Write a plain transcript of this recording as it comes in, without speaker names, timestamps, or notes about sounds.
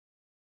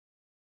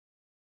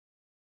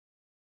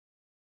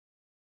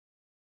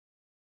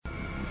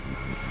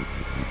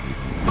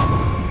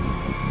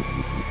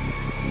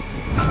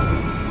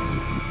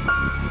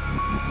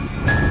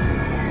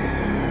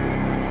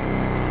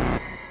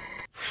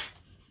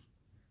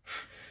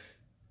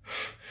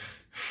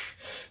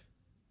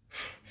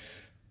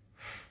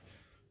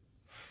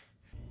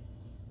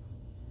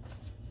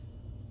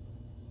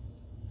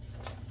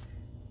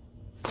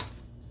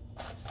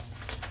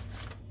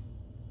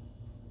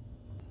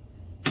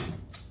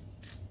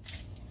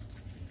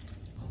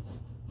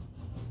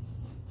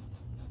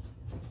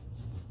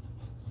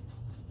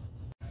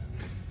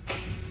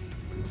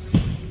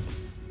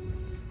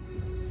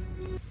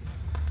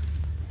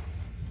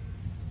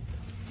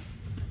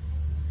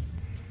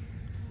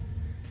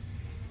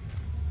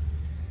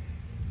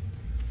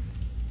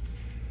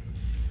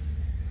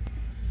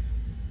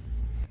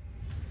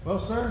Well,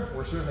 sir,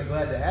 we're certainly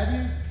glad to have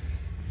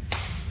you.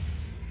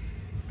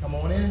 Come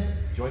on in,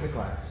 join the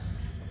class.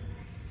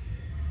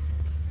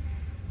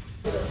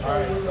 All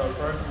right, so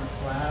first we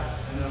clap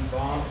and then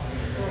bump and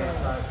then we're going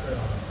to try straight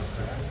on.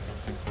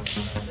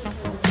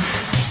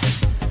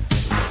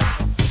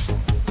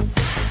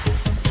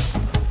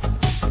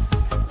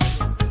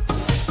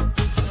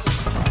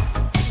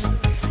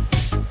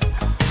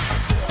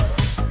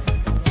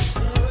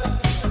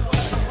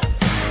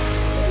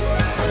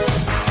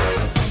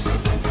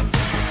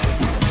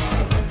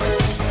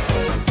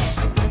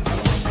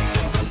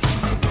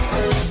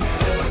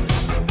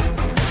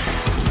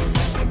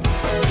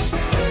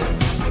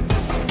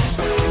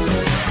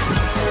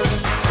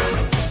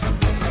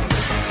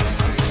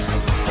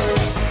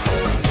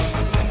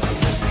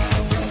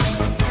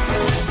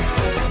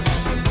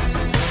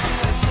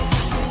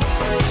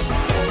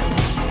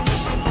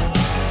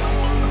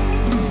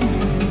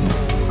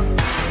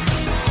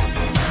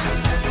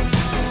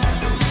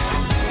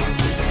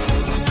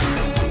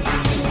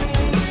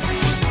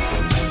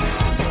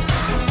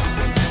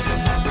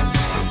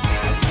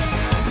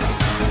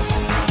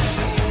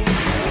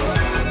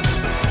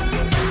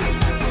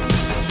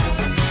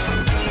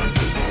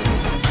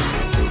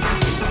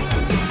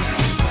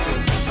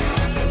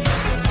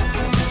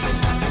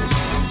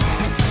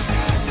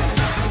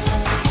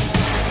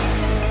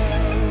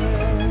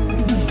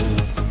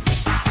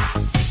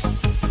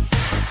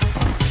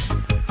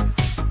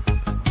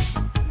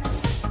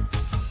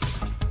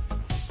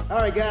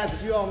 All right, guys,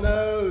 as you all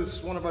know,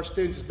 one of our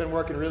students has been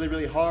working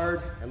really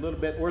hard, a little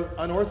bit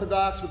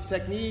unorthodox with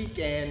technique,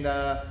 and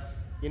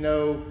you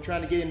know,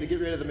 trying to get him to get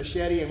rid of the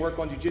machete and work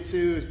on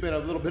jiu-jitsu has been a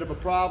little bit of a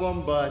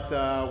problem, but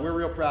we're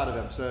real proud of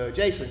him. So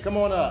Jason, come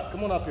on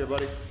up here,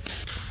 buddy.